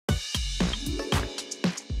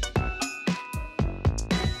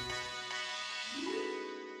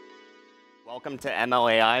Welcome to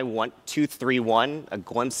MLAI 231, a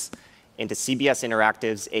glimpse into CBS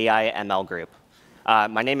Interactive's AI ML group.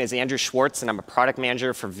 My name is Andrew Schwartz, and I'm a product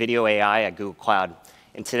manager for video AI at Google Cloud.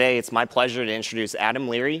 And today, it's my pleasure to introduce Adam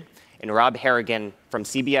Leary and Rob Harrigan from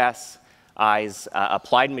CBS's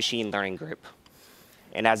Applied Machine Learning group.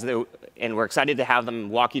 And we're excited to have them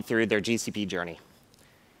walk you through their GCP journey.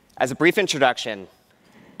 As a brief introduction,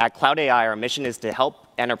 at Cloud AI, our mission is to help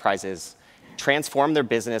enterprises transform their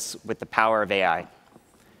business with the power of AI.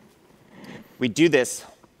 We do this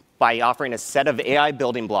by offering a set of AI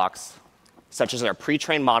building blocks, such as our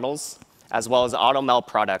pre-trained models, as well as AutoML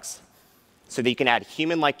products, so that you can add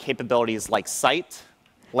human-like capabilities like sight,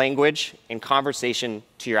 language, and conversation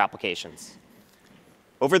to your applications.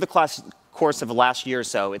 Over the course of the last year or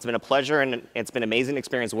so, it's been a pleasure and it's been an amazing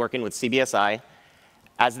experience working with CBSI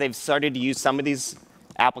as they've started to use some of these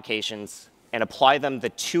applications and apply them to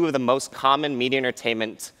two of the most common media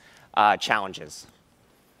entertainment challenges.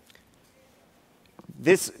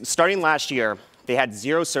 Starting last year, they had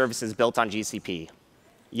 0 services built on GCP.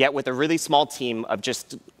 Yet with a really small team of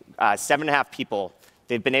just 7.5 people,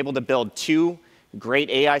 they've been able to build 2 great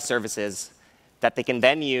AI services that they can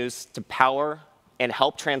then use to power and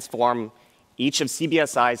help transform each of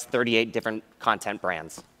CBSI's 38 different content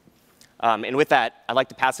brands. And with that, I'd like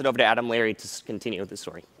to pass it over to Adam Leary to continue with the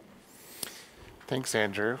story. Thanks,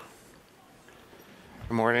 Andrew.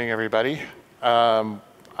 Good morning, everybody.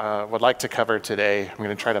 Would like to cover today, I'm going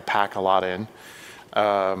to try to pack a lot in.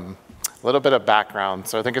 A little bit of background.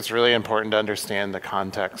 So I think it's really important to understand the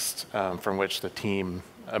context from which the team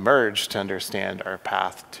emerged to understand our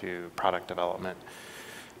path to product development.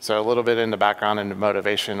 So a little bit in the background and the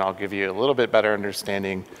motivation, I'll give you a little bit better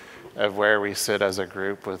understanding of where we sit as a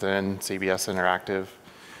group within CBS Interactive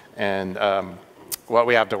and what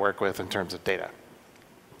we have to work with in terms of data.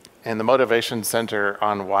 And the motivation center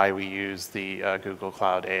on why we use the Google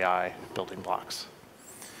Cloud AI building blocks.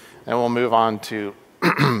 And we'll move on to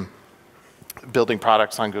building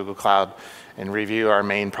products on Google Cloud and review our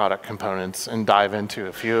main product components and dive into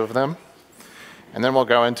a few of them. And then we'll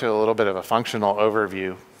go into a little bit of a functional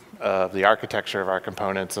overview of the architecture of our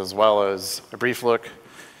components, as well as a brief look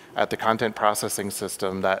at the content processing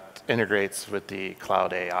system that integrates with the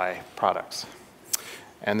Cloud AI products.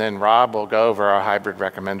 And then Rob will go over our hybrid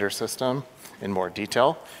recommender system in more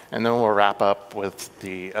detail. And then we'll wrap up with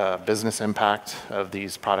the business impact of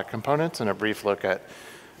these product components and a brief look at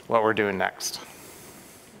what we're doing next.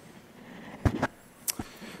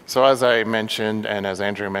 So as I mentioned, and as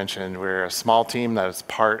Andrew mentioned, we're a small team that is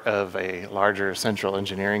part of a larger central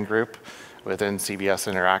engineering group within CBS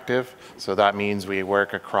Interactive. So that means we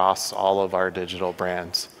work across all of our digital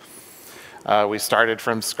brands. We started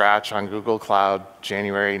from scratch on Google Cloud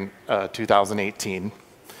January 2018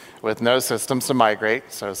 with no systems to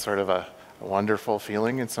migrate, so it's sort of a wonderful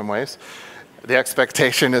feeling in some ways. The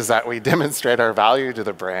expectation is that we demonstrate our value to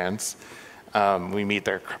the brands. We meet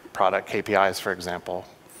their product KPIs, for example,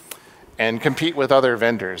 and compete with other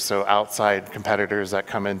vendors, so outside competitors that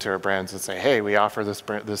come into our brands and say, hey, we offer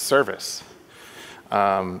this service.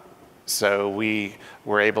 So we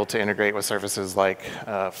were able to integrate with services like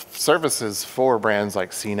services for brands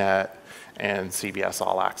like CNET and CBS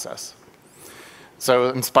All Access. So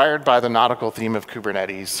inspired by the nautical theme of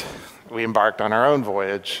Kubernetes, we embarked on our own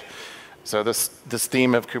voyage. So this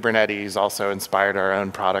theme of Kubernetes also inspired our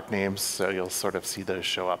own product names, so you'll sort of see those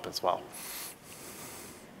show up as well.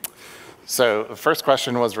 So the first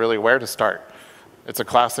question was really where to start. It's a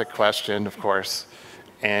classic question, of course.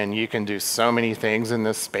 And you can do so many things in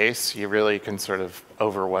this space, you really can sort of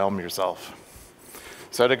overwhelm yourself.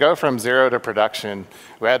 So to go from 0 to production,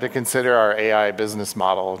 we had to consider our AI business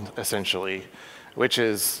model, essentially, which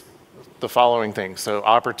is the following things. So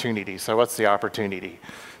opportunity. So what's the opportunity?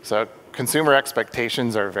 So consumer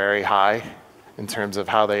expectations are very high in terms of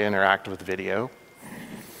how they interact with video.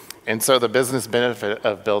 And so the business benefit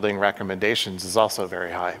of building recommendations is also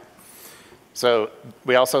very high. So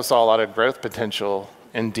we also saw a lot of growth potential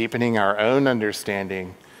in deepening our own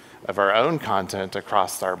understanding of our own content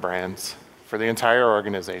across our brands for the entire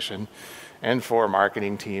organization and for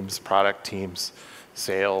marketing teams, product teams,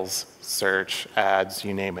 sales, search, ads,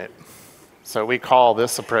 you name it. So we call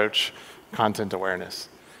this approach content awareness.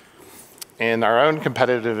 And our own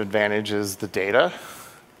competitive advantage is the data,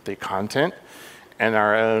 the content, and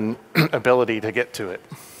our own ability to get to it.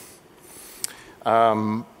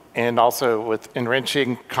 And also with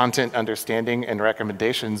enriching content understanding and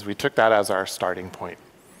recommendations, we took that as our starting point.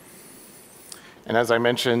 And as I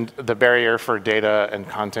mentioned, the barrier for data and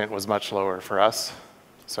content was much lower for us,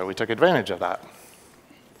 so we took advantage of that.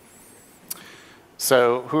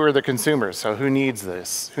 So who are the consumers? So who needs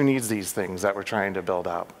this? Who needs these things that we're trying to build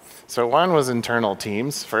out? So one was internal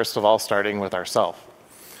teams, first of all, starting with ourselves.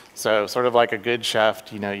 So sort of like a good chef,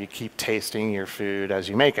 you keep tasting your food as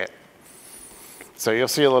you make it. So you'll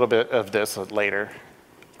see a little bit of this later.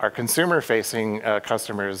 Our consumer-facing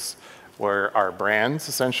customers were our brands,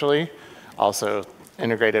 essentially, also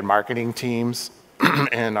integrated marketing teams,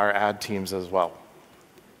 and our ad teams as well.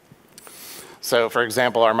 So for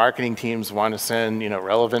example, our marketing teams want to send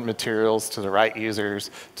relevant materials to the right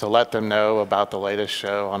users to let them know about the latest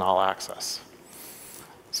show on All Access.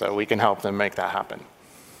 So we can help them make that happen.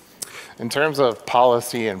 In terms of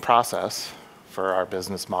policy and process for our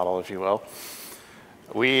business model, if you will,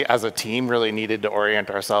 we as a team really needed to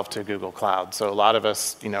orient ourselves to Google Cloud. So a lot of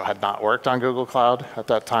us had not worked on Google Cloud at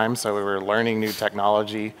that time, so we were learning new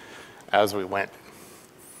technology as we went.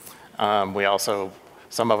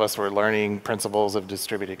 Some of us were learning principles of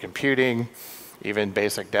distributed computing, even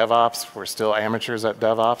basic DevOps. We're still amateurs at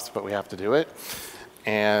DevOps, but we have to do it.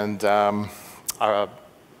 And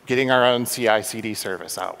getting our own CI/CD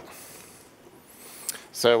service out.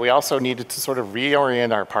 So we also needed to sort of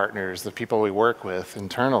reorient our partners, the people we work with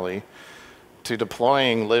internally, to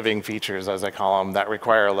deploying living features, as I call them, that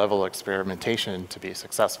require a level of experimentation to be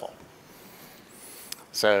successful.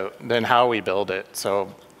 So then how we build it.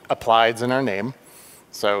 So applied's in our name.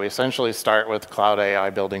 So we essentially start with cloud AI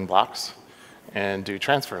building blocks and do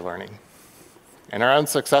transfer learning. And our own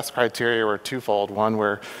success criteria were twofold. One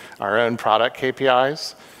were our own product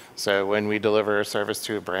KPIs. So when we deliver a service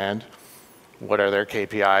to a brand, what are their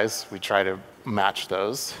KPIs? We try to match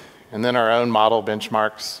those. And then our own model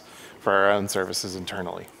benchmarks for our own services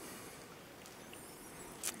internally.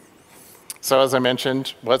 So as I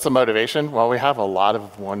mentioned, what's the motivation? Well, we have a lot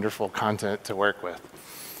of wonderful content to work with.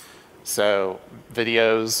 So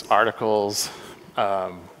videos, articles,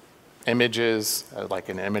 images, like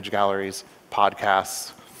in image galleries,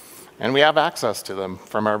 podcasts, and we have access to them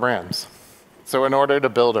from our brands. So in order to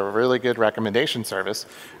build a really good recommendation service,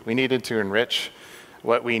 we needed to enrich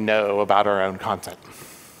what we know about our own content.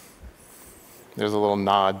 There's a little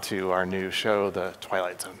nod to our new show, The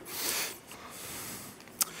Twilight Zone.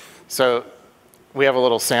 So we have a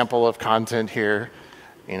little sample of content here,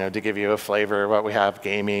 to give you a flavor of what we have: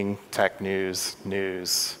 gaming, tech news,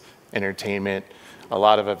 entertainment. A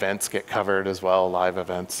lot of events get covered as well, live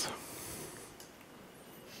events.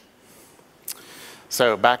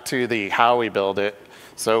 So back to the how we build it.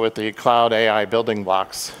 So with the cloud AI building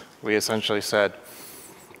blocks, we essentially said,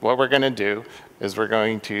 what we're going to do is we're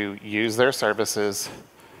going to use their services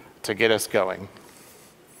to get us going.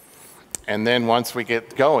 And then once we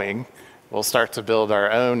get going, we'll start to build our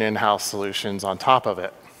own in-house solutions on top of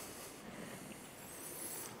it.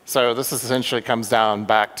 So this essentially comes down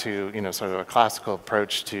back to sort of a classical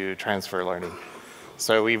approach to transfer learning.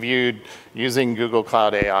 So we viewed using Google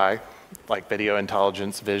Cloud AI, like video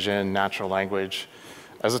intelligence, vision, natural language,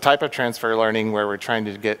 as a type of transfer learning where we're trying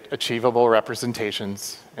to get achievable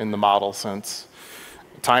representations in the model sense.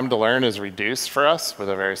 Time to learn is reduced for us with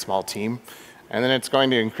a very small team. And then it's going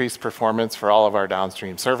to increase performance for all of our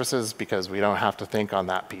downstream services because we don't have to think on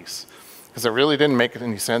that piece. Because it really didn't make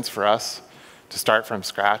any sense for us to start from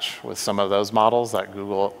scratch with some of those models that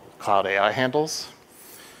Google Cloud AI handles.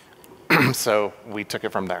 So we took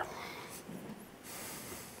it from there.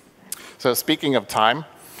 So speaking of time,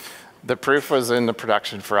 the proof was in the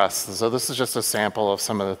production for us. So this is just a sample of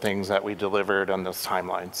some of the things that we delivered on those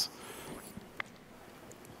timelines.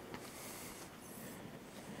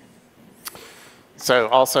 So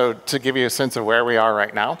also to give you a sense of where we are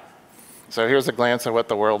right now. So here's a glance at what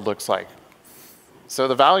the world looks like. So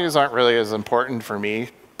the values aren't really as important for me,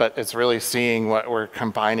 but it's really seeing what we're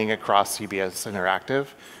combining across CBS Interactive.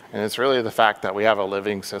 And it's really the fact that we have a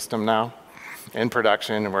living system now in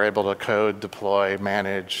production, and we're able to code, deploy,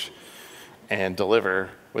 manage, and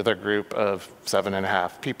deliver with a group of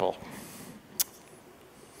 7.5 people.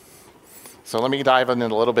 So let me dive in a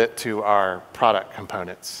little bit to our product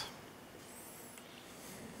components.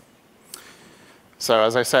 So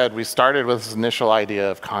as I said, we started with this initial idea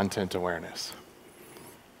of content awareness.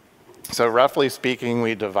 So roughly speaking,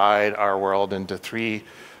 we divide our world into 3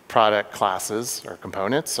 product classes or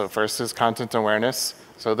components. So first is content awareness.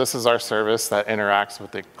 So this is our service that interacts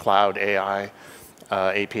with the cloud AI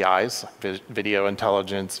APIs, video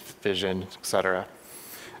intelligence, vision, et cetera,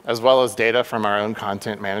 as well as data from our own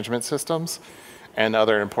content management systems and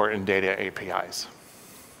other important data APIs.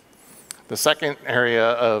 The second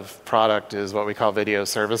area of product is what we call video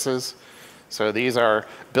services. So these are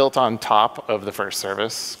built on top of the first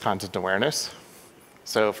service, content awareness.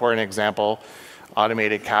 So for an example,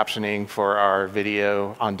 automated captioning for our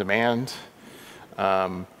video on demand,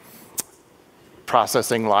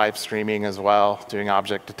 processing live streaming as well, doing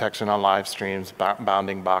object detection on live streams,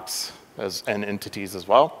 bounding box and entities as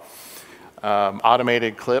well.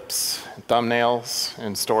 Automated clips, thumbnails,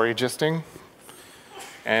 and story gisting.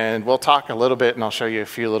 And we'll talk a little bit, and I'll show you a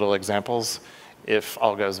few little examples if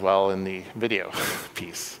all goes well in the video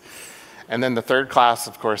piece. And then the third class,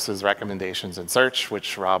 of course, is recommendations and search,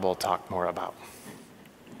 which Rob will talk more about.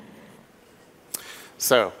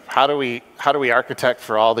 So how do we architect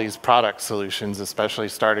for all these product solutions, especially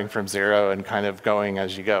starting from zero and kind of going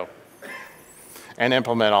as you go, and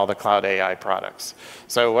implement all the cloud AI products?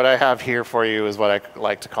 So what I have here for you is what I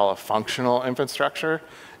like to call a functional infrastructure.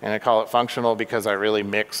 And I call it functional because I really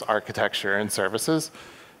mix architecture and services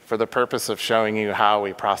for the purpose of showing you how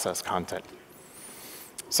we process content.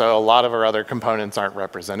 So a lot of our other components aren't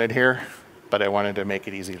represented here, but I wanted to make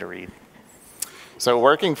it easy to read. So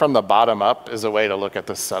working from the bottom up is a way to look at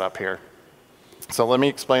this setup here. So let me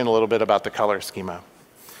explain a little bit about the color schema.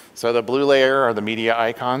 So the blue layer are the media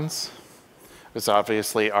icons. This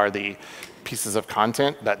obviously are the pieces of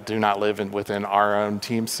content that do not live within our own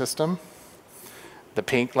team system. The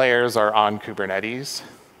pink layers are on Kubernetes.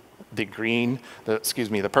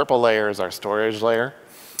 The purple layer is our storage layer.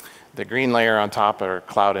 The green layer on top are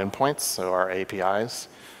cloud endpoints, so our APIs.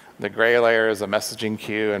 The gray layer is a messaging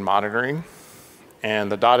queue and monitoring. And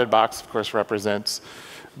the dotted box, of course, represents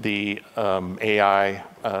the cloud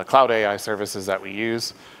AI services that we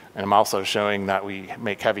use. And I'm also showing that we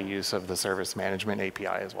make heavy use of the service management API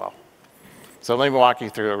as well. So let me walk you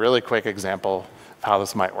through a really quick example of how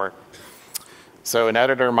this might work. So an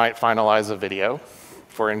editor might finalize a video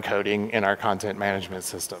for encoding in our content management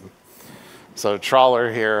system. So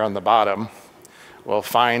trawler here on the bottom will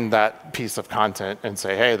find that piece of content and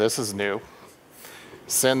say, hey, this is new.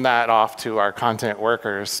 Send that off to our content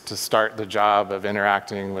workers to start the job of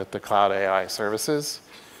interacting with the cloud AI services,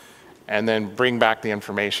 and then bring back the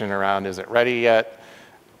information around, is it ready yet?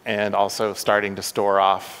 And also starting to store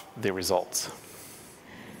off the results.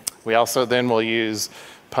 We also then will use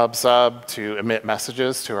PubSub to emit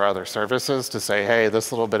messages to our other services to say, hey,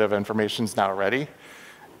 this little bit of information is now ready.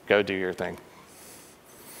 Go do your thing.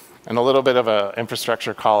 And a little bit of an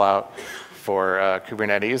infrastructure call out for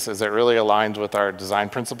Kubernetes is it really aligns with our design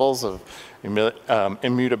principles of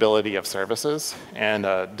immutability of services and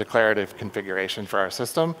declarative configuration for our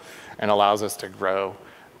system, and allows us to grow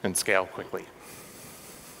and scale quickly.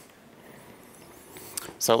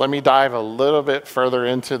 So let me dive a little bit further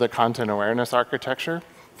into the content awareness architecture,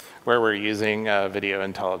 where we're using video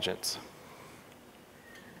intelligence.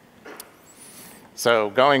 So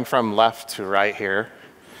going from left to right here,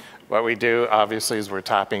 what we do obviously is we're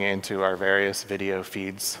tapping into our various video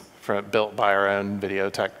feeds built by our own video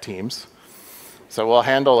tech teams. So we'll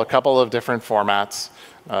handle a couple of different formats,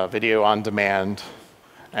 video on demand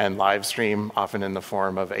and live stream, often in the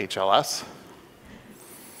form of HLS.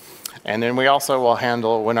 And then we also will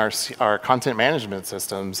handle when our content management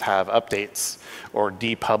systems have updates or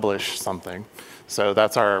depublish something. So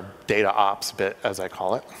that's our data ops bit, as I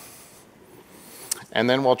call it. And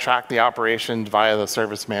then we'll track the operation via the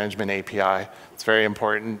service management API. It's very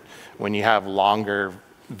important when you have longer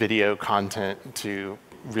video content to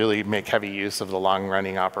really make heavy use of the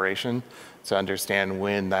long-running operation to understand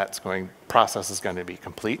when process is going to be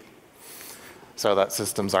complete, so that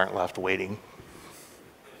systems aren't left waiting.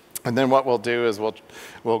 And then what we'll do is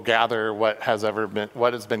we'll gather what has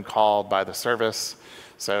been called by the service.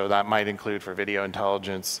 So that might include for video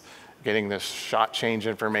intelligence, getting this shot change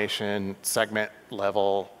information, segment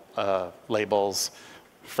level labels,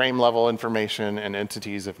 frame level information, and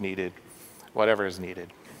entities if needed, whatever is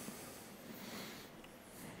needed.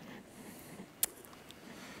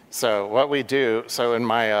 So what we do, so in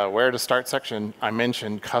my where to start section, I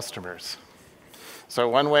mentioned customers. So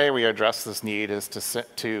one way we address this need is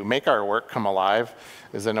to make our work come alive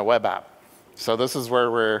is in a web app. So this is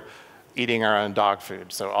where we're eating our own dog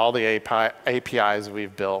food. So all the APIs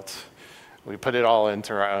we've built, we put it all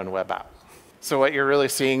into our own web app. So what you're really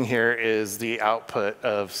seeing here is the output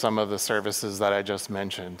of some of the services that I just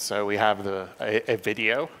mentioned. So we have a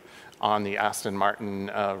video on the Aston Martin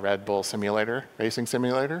Red Bull simulator, racing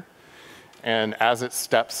simulator. And as it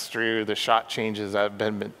steps through the shot changes that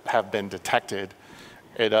have been detected,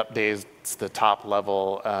 it updates the top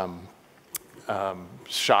level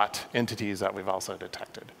shot entities that we've also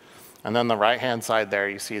detected. And then the right-hand side there,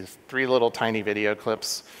 you see 3 little tiny video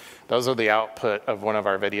clips. Those are the output of one of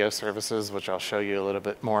our video services, which I'll show you a little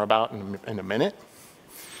bit more about in a minute.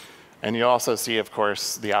 And you also see, of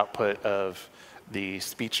course, the output of the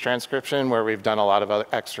speech transcription, where we've done a lot of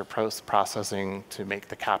extra post-processing to make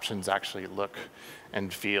the captions actually look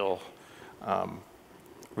and feel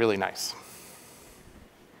Really nice.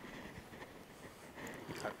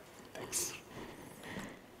 Thanks.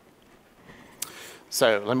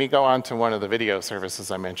 So let me go on to one of the video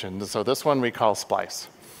services I mentioned. So this one we call Splice.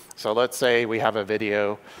 So let's say we have a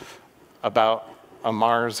video about a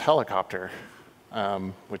Mars helicopter,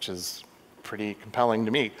 which is pretty compelling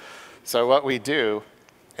to me. So what we do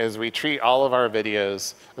is we treat all of our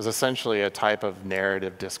videos as essentially a type of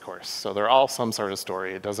narrative discourse. So they're all some sort of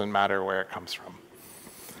story. It doesn't matter where it comes from.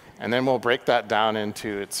 And then we'll break that down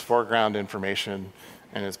into its foreground information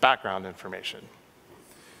and its background information.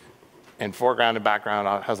 And foreground and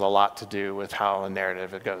background has a lot to do with how a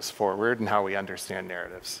narrative it goes forward and how we understand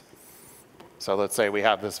narratives. So let's say we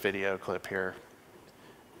have this video clip here.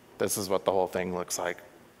 This is what the whole thing looks like.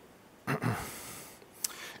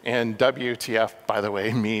 And WTF, by the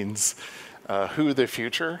way, means who the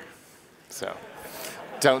future. So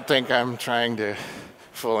don't think I'm trying to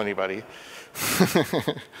fool anybody.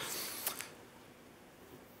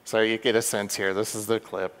 So you get a sense here. This is the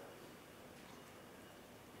clip.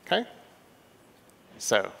 OK?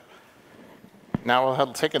 So now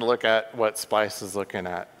we'll take a look at what Splice is looking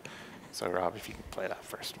at. So Rob, if you can play that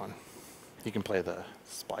first one. You can play the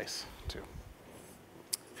splice, too.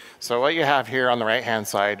 So what you have here on the right-hand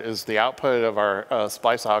side is the output of our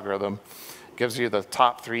splice algorithm. Gives you the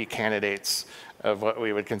top 3 candidates of what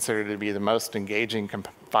we would consider to be the most engaging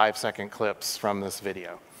 5-second clips from this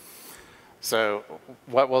video. So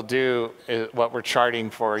what we'll do, is what we're charting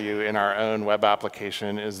for you in our own web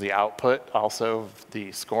application is the output, also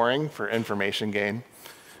the scoring for information gain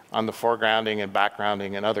on the foregrounding and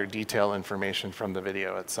backgrounding and other detail information from the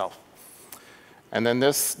video itself. And then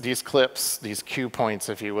these clips, these cue points,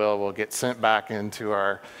 if you will get sent back into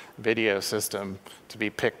our video system to be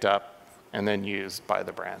picked up and then used by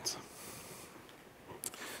the brands.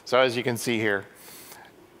 So as you can see here,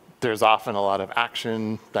 there's often a lot of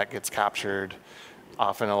action that gets captured,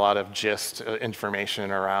 often a lot of gist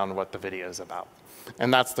information around what the video is about.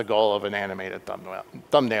 And that's the goal of an animated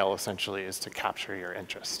thumbnail, essentially, is to capture your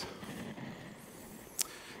interest.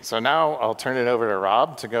 So now I'll turn it over to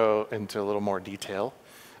Rob to go into a little more detail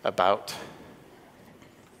about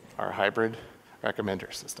our hybrid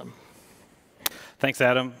recommender system. Thanks,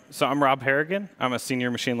 Adam. So I'm Rob Harrigan. I'm a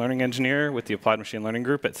senior machine learning engineer with the Applied Machine Learning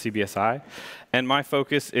Group at CBS. And my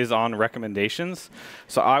focus is on recommendations.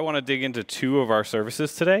 So I want to dig into 2 of our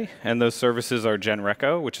services today. And those services are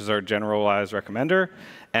GenReco, which is our generalized recommender,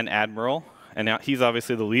 and Admiral. And now he's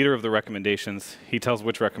obviously the leader of the recommendations. He tells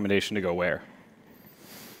which recommendation to go where.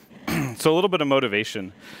 So a little bit of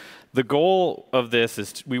motivation. The goal of this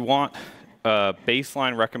is we want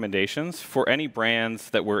baseline recommendations for any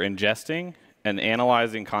brands that we're ingesting and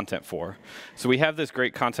analyzing content for. So we have this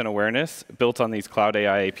great content awareness built on these Cloud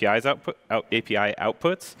AI API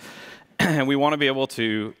outputs. And we want to be able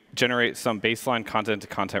to generate some baseline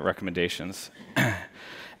content-to-content recommendations.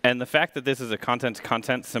 And the fact that this is a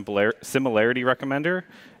content-to-content similarity recommender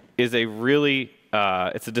is a really,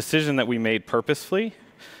 it's a decision that we made purposefully.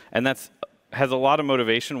 And that has a lot of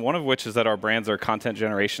motivation, one of which is that our brands are content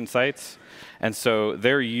generation sites. And so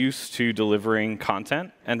they're used to delivering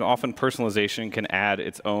content, and often personalization can add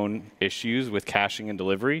its own issues with caching and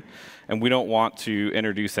delivery. And we don't want to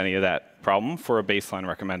introduce any of that problem for a baseline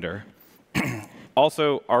recommender.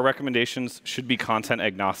 Also, our recommendations should be content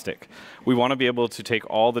agnostic. We want to be able to take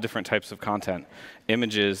all the different types of content,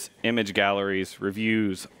 images, image galleries,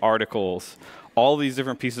 reviews, articles, all these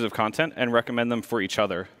different pieces of content and recommend them for each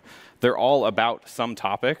other. They're all about some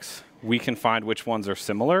topics. We can find which ones are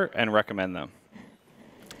similar and recommend them.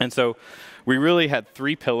 And so we really had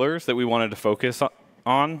 3 pillars that we wanted to focus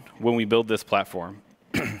on when we build this platform.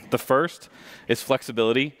 The first is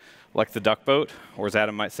flexibility, like the duck boat, or as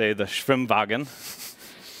Adam might say, the Schwimmwagen.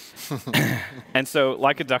 And so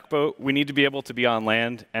like a duck boat, we need to be able to be on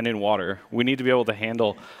land and in water. We need to be able to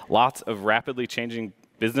handle lots of rapidly changing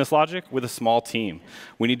business logic with a small team.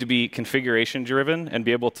 We need to be configuration driven and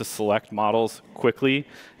be able to select models quickly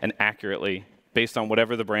and accurately based on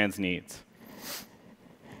whatever the brand's needs.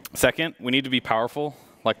 Second, we need to be powerful,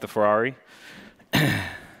 like the Ferrari.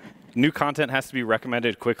 New content has to be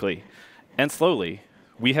recommended quickly and slowly.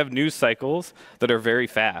 We have news cycles that are very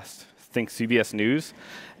fast. Think CBS News.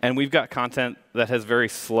 And we've got content that has very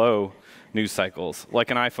slow news cycles,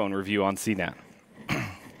 like an iPhone review on CNET.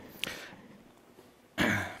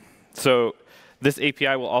 So this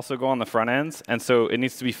API will also go on the front ends, and so it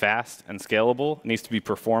needs to be fast and scalable. It needs to be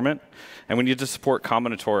performant, and we need to support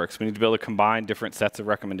combinatorics. We need to be able to combine different sets of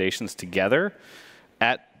recommendations together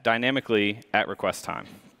dynamically at request time.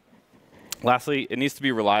 Lastly, it needs to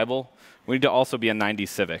be reliable. We need to also be a 90s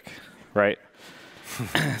Civic, right?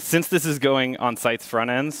 Since this is going on sites' front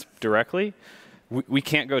ends directly, we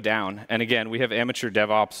can't go down. And again, we have amateur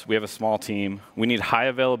DevOps. We have a small team. We need high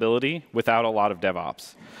availability without a lot of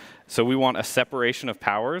DevOps. So we want a separation of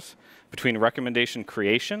powers between recommendation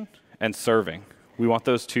creation and serving. We want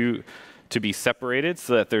those two to be separated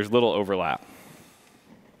so that there's little overlap.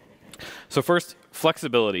 So first,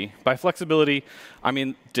 flexibility. By flexibility, I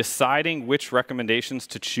mean deciding which recommendations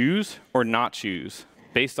to choose or not choose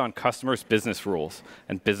based on customers' business rules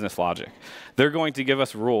and business logic. They're going to give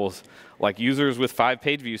us rules like users with 5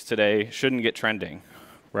 page views today shouldn't get trending,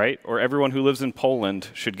 right? Or everyone who lives in Poland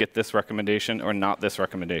should get this recommendation or not this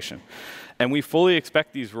recommendation. And we fully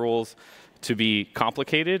expect these rules to be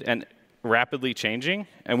complicated and rapidly changing,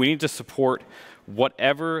 and we need to support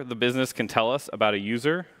whatever the business can tell us about a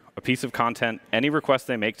user, a piece of content, any request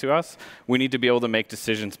they make to us. We need to be able to make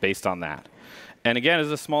decisions based on that. And again,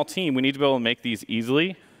 as a small team, we need to be able to make these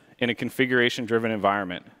easily in a configuration-driven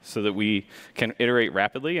environment so that we can iterate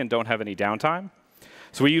rapidly and don't have any downtime.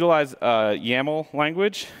 So we utilize YAML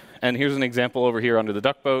language, and here's an example over here under the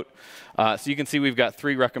duck boat. So you can see we've got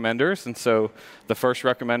 3 recommenders, and so the first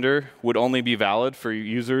recommender would only be valid for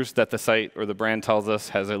users that the site or the brand tells us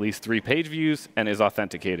has at least 3 page views and is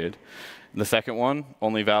authenticated. The second one,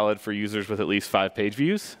 only valid for users with at least 5 page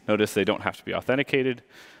views. Notice they don't have to be authenticated.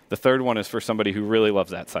 The third one is for somebody who really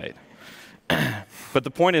loves that site. But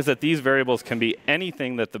the point is that these variables can be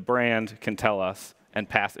anything that the brand can tell us and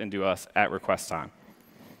pass into us at request time.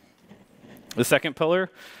 The second pillar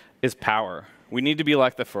is power. We need to be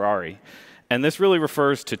like the Ferrari. And this really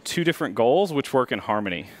refers to 2 different goals which work in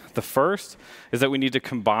harmony. The first is that we need to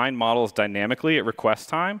combine models dynamically at request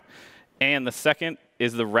time. And the second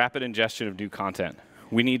is the rapid ingestion of new content.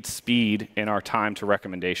 We need speed in our time to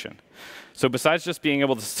recommendation. So besides just being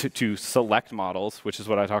able to select models, which is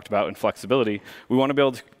what I talked about in flexibility, we want to be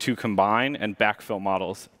able to combine and backfill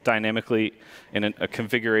models dynamically in a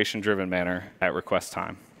configuration-driven manner at request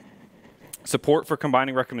time. Support for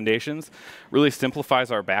combining recommendations really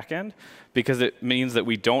simplifies our backend because it means that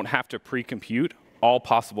we don't have to pre-compute all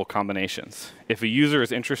possible combinations. If a user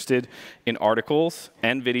is interested in articles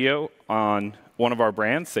and video on one of our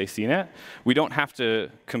brands, say CNET, we don't have to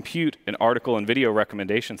compute an article and video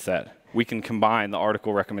recommendation set. We can combine the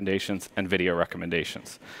article recommendations and video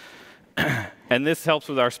recommendations. And this helps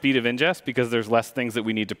with our speed of ingest because there's less things that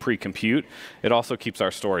we need to pre-compute. It also keeps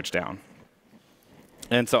our storage down.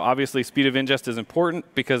 And so obviously speed of ingest is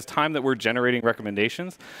important because time that we're generating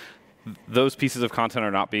recommendations, those pieces of content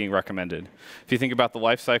are not being recommended. If you think about the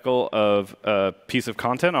life cycle of a piece of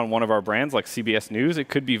content on one of our brands like CBS News, it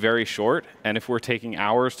could be very short. And if we're taking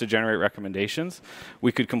hours to generate recommendations,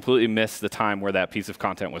 we could completely miss the time where that piece of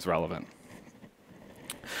content was relevant.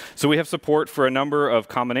 So we have support for a number of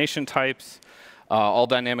combination types, all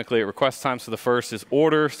dynamically at request time. So the first is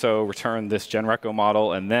order, so return this genreco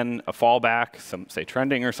model, and then a fallback, some say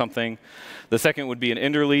trending or something. The second would be an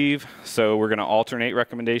interleave, so we're going to alternate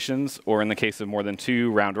recommendations, or in the case of more than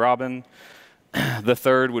 2, round robin. The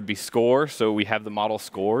third would be score, so we have the model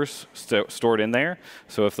scores stored in there.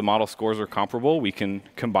 So if the model scores are comparable, we can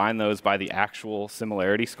combine those by the actual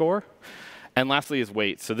similarity score. And lastly is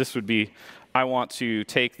weight. So this would be, I want to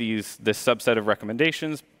take this subset of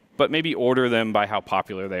recommendations, but maybe order them by how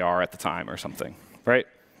popular they are at the time or something, right?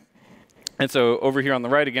 And so over here on the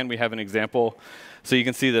right, again, we have an example. So you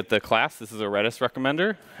can see that the class, this is a Redis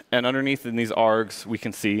recommender. And underneath in these args, we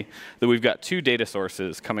can see that we've got 2 data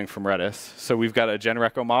sources coming from Redis. So we've got a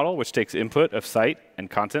genreco model, which takes input of site and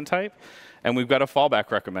content type. And we've got a fallback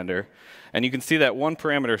recommender. And you can see that 1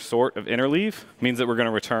 parameter sort of interleave means that we're going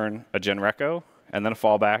to return a genreco, and then a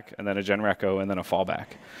fallback, and then a genreco, and then a fallback.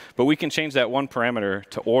 But we can change that 1 parameter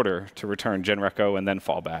to order to return genreco and then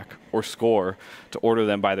fallback, or score to order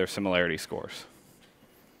them by their similarity scores.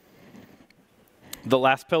 The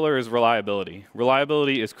last pillar is reliability.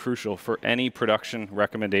 Reliability is crucial for any production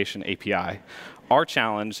recommendation API. Our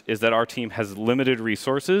challenge is that our team has limited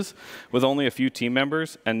resources with only a few team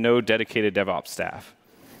members and no dedicated DevOps staff.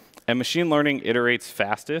 And machine learning iterates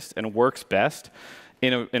fastest and works best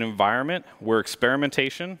in an environment where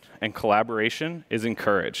experimentation and collaboration is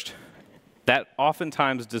encouraged. That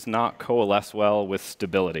oftentimes does not coalesce well with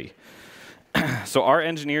stability. So our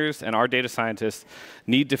engineers and our data scientists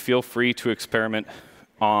need to feel free to experiment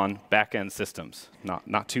on back-end systems.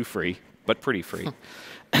 Not too free, but pretty free.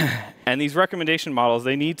 And these recommendation models,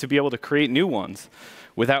 they need to be able to create new ones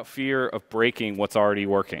without fear of breaking what's already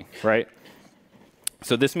working, right?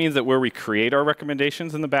 So this means that where we create our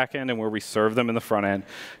recommendations in the back end and where we serve them in the front end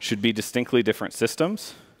should be distinctly different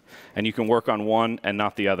systems. And you can work on one and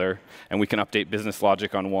not the other. And we can update business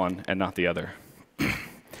logic on one and not the other.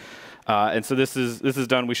 And so this is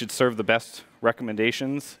done. We should serve the best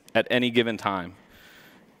recommendations at any given time.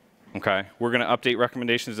 Okay, we're going to update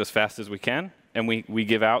recommendations as fast as we can, and we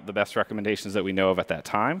give out the best recommendations that we know of at that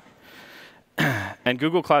time. And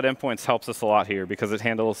Google Cloud Endpoints helps us a lot here because it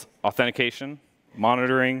handles authentication,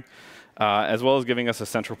 monitoring, as well as giving us a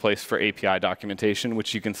central place for API documentation,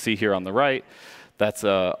 which you can see here on the right. That's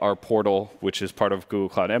our portal, which is part of Google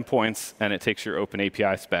Cloud Endpoints, and it takes your open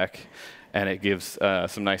API spec, and it gives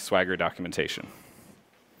some nice Swagger documentation.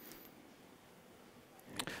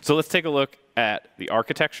 So let's take a look at the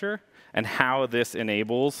architecture and how this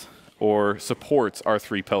enables or supports our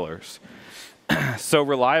 3 pillars. So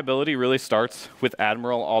reliability really starts with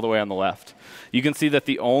Admiral all the way on the left. You can see that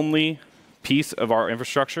the only piece of our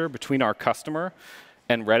infrastructure between our customer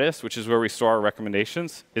and Redis, which is where we store our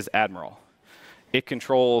recommendations, is Admiral. It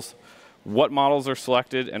controls what models are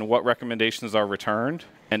selected and what recommendations are returned,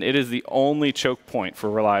 and it is the only choke point for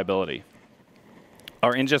reliability.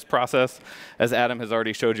 Our ingest process, as Adam has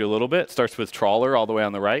already showed you a little bit, starts with Trawler all the way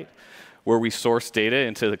on the right, where we source data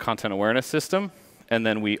into the content awareness system, and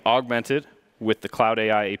then we augment it with the Cloud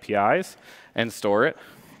AI APIs and store it.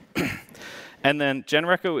 And then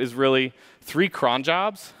GenReco is really 3 cron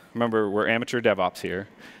jobs. Remember, we're amateur DevOps here,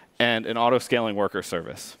 and an auto-scaling worker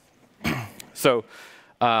service. So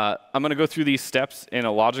I'm going to go through these steps in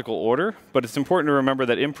a logical order, but it's important to remember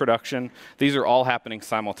that in production, these are all happening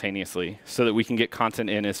simultaneously so that we can get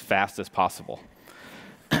content in as fast as possible.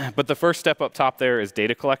 But the first step up top there is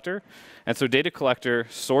data collector. And so data collector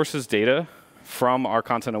sources data from our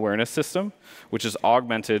content awareness system, which is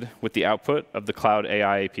augmented with the output of the Cloud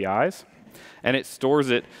AI APIs. And it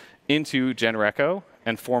stores it into GenReco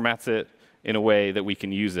and formats it in a way that we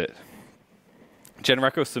can use it.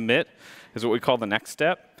 GenReco submit is what we call the next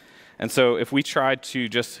step. And so if we tried to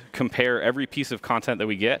just compare every piece of content that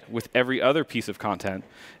we get with every other piece of content,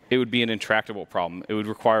 it would be an intractable problem. It would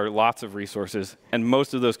require lots of resources, and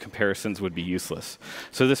most of those comparisons would be useless.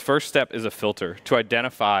 So this first step is a filter to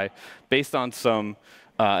identify, based on some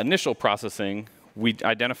initial processing, we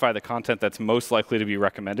identify the content that's most likely to be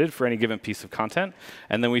recommended for any given piece of content,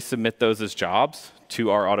 and then we submit those as jobs to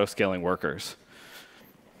our auto-scaling workers.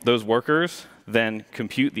 Those workers then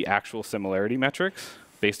compute the actual similarity metrics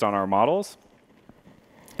based on our models,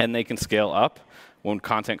 and they can scale up when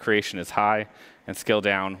content creation is high and scale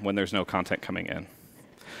down when there's no content coming in.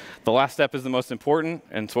 The last step is the most important,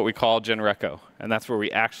 and it's what we call GenReco, and that's where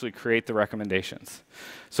we actually create the recommendations.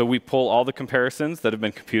 So we pull all the comparisons that have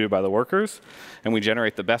been computed by the workers, and we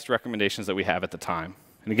generate the best recommendations that we have at the time.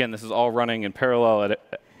 And again, this is all running in parallel at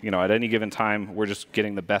any given time. We're just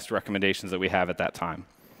getting the best recommendations that we have at that time.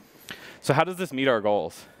 So how does this meet our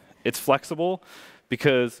goals? It's flexible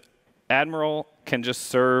because Admiral can just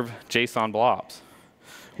serve JSON blobs.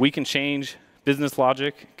 We can change business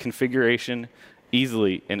logic, configuration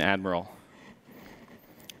easily in Admiral.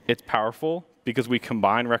 It's powerful because we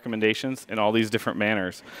combine recommendations in all these different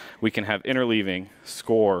manners. We can have interleaving,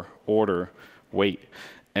 score, order, weight.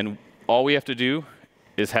 And all we have to do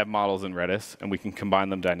is have models in Redis, and we can combine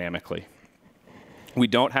them dynamically. We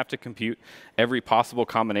don't have to compute every possible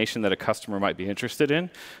combination that a customer might be interested in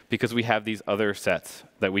because we have these other sets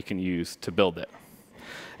that we can use to build it.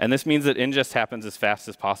 And this means that ingest happens as fast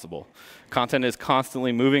as possible. Content is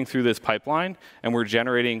constantly moving through this pipeline, and we're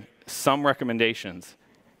generating some recommendations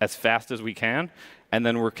as fast as we can, and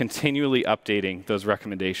then we're continually updating those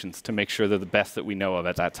recommendations to make sure they're the best that we know of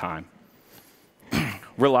at that time.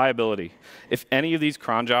 Reliability. If any of these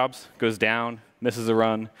cron jobs goes down, misses a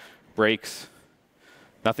run, breaks,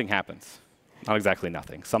 nothing happens. Not exactly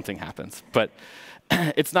nothing. Something happens. But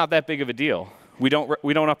it's not that big of a deal. We don't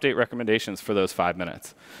update recommendations for those 5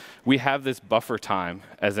 minutes. We have this buffer time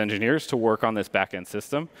as engineers to work on this back-end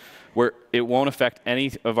system where it won't affect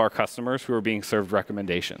any of our customers who are being served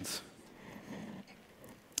recommendations.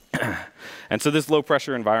 And so this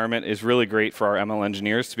low-pressure environment is really great for our ML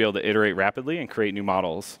engineers to be able to iterate rapidly and create new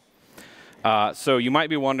models. So you might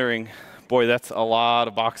be wondering, boy, that's a lot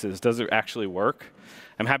of boxes. Does it actually work?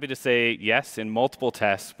 I'm happy to say yes, in multiple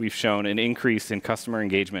tests, we've shown an increase in customer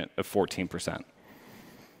engagement of 14%.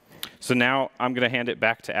 So now I'm going to hand it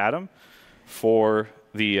back to Adam for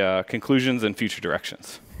the conclusions and future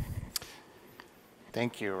directions.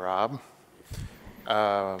 Thank you, Rob.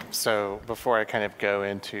 So before I kind of go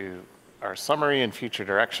into our summary and future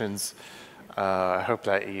directions, I hope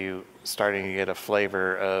that you starting to get a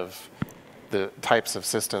flavor of the types of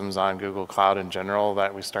systems on Google Cloud in general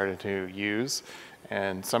that we started to use,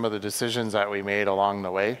 and some of the decisions that we made along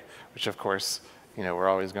the way, which of course, we're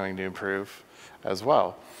always going to improve as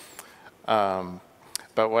well.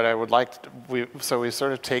 But what I would like to, so we've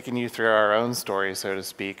sort of taken you through our own story, so to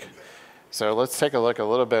speak, So let's take a look a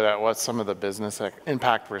little bit at what some of the business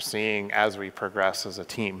impact we're seeing as we progress as a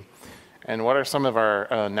team. And what are some of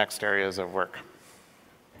our next areas of work?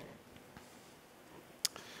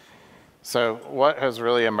 So what has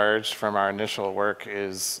really emerged from our initial work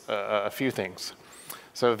is a few things.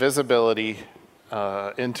 So visibility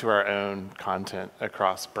into our own content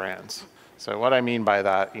across brands. So what I mean by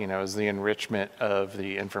that, is the enrichment of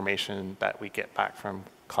the information that we get back from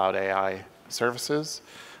cloud AI services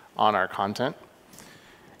on our content.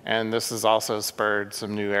 And this has also spurred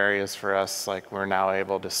some new areas for us, like we're now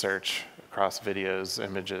able to search across videos,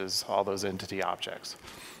 images, all those entity objects.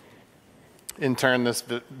 In turn, this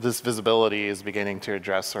visibility is beginning to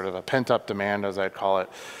address sort of a pent-up demand, as I'd call it,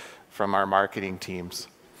 from our marketing teams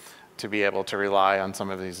to be able to rely on some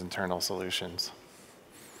of these internal solutions.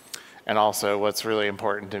 And also, what's really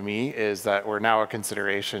important to me is that we're now a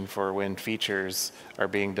consideration for when features are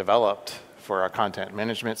being developed for our content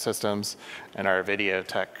management systems and our video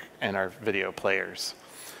tech and our video players.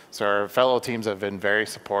 So our fellow teams have been very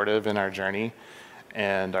supportive in our journey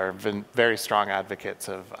and are been very strong advocates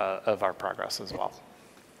of our progress as well.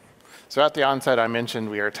 So at the onset, I mentioned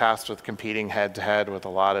we are tasked with competing head-to-head with a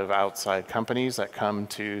lot of outside companies that come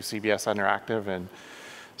to CBS Interactive and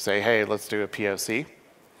say, hey, let's do a POC.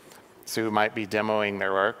 So who might be demoing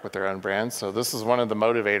their work with their own brands. So this is one of the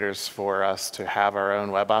motivators for us to have our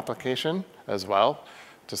own web application as well,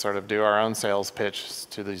 to sort of do our own sales pitch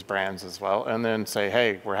to these brands as well, and then say,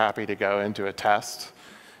 hey, we're happy to go into a test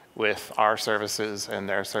with our services and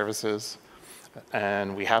their services,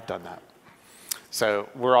 and we have done that. So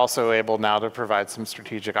we're also able now to provide some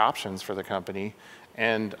strategic options for the company,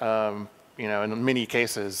 and in many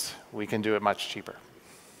cases, we can do it much cheaper.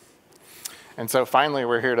 And so finally,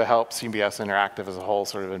 we're here to help CBS Interactive as a whole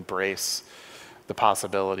sort of embrace the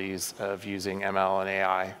possibilities of using ML and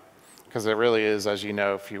AI, because it really is, as you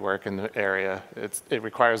know, if you work in the area, it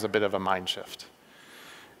requires a bit of a mind shift.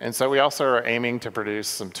 And so we also are aiming to produce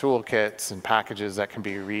some toolkits and packages that can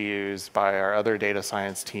be reused by our other data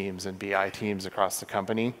science teams and BI teams across the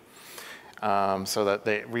company so that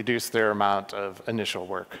they reduce their amount of initial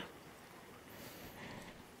work.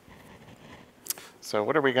 So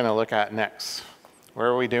what are we going to look at next? Where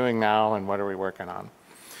are we doing now and what are we working on?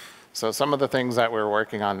 So some of the things that we're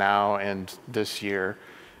working on now and this year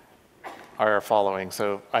are following.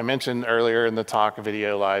 So I mentioned earlier in the talk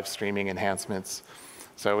video live streaming enhancements.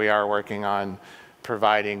 So we are working on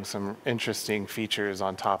providing some interesting features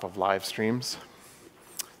on top of live streams.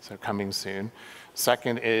 So coming soon.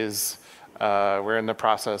 Second is we're in the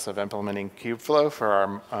process of implementing Kubeflow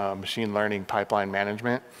for our machine learning pipeline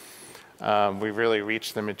management. We've really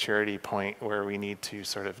reached the maturity point where we need to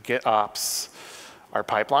sort of get ops our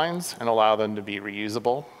pipelines and allow them to be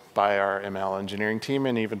reusable by our ML engineering team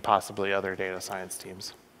and even possibly other data science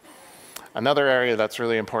teams. Another area that's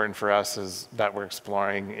really important for us is that we're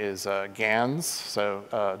exploring is GANs,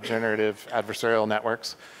 so generative adversarial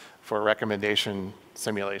networks for recommendation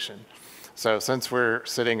simulation. So since we're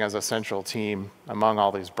sitting as a central team among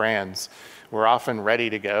all these brands, we're often ready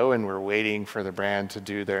to go and we're waiting for the brand to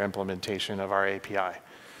do their implementation of our API.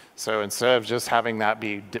 So instead of just having that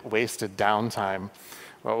be wasted downtime,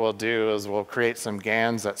 what we'll do is we'll create some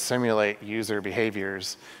GANs that simulate user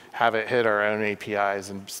behaviors, have it hit our own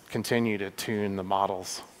APIs, and continue to tune the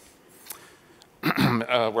models.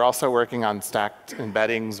 We're also working on stacked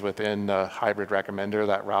embeddings within the hybrid recommender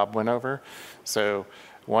that Rob went over. So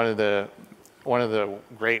one of the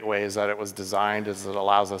great ways that it was designed is it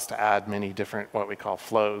allows us to add many different what we call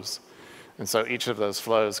flows. And so each of those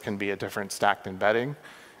flows can be a different stacked embedding.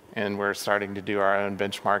 And we're starting to do our own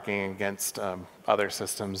benchmarking against other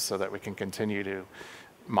systems so that we can continue to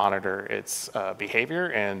monitor its behavior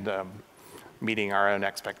and meeting our own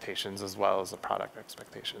expectations as well as the product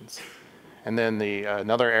expectations. And then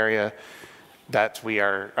another area that we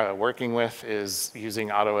are working with is using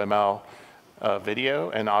AutoML video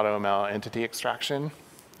and AutoML entity extraction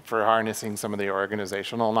for harnessing some of the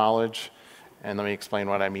organizational knowledge. And let me explain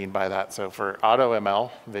what I mean by that. So for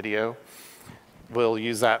AutoML video, we'll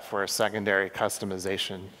use that for a secondary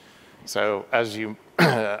customization. So as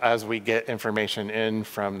we get information in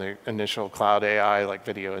from the initial cloud AI, like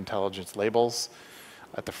video intelligence labels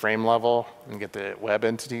at the frame level and get the web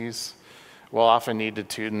entities, we'll often need to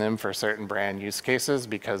tune them for certain brand use cases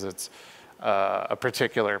because it's a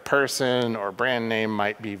particular person or brand name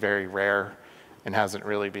might be very rare and hasn't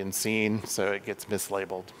really been seen, so it gets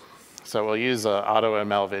mislabeled. So we'll use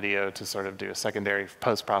AutoML video to sort of do a secondary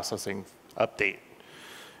post-processing update.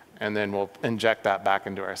 And then we'll inject that back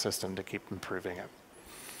into our system to keep improving it.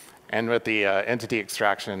 And with the entity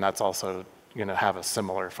extraction, that's also going to have a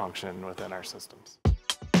similar function within our systems.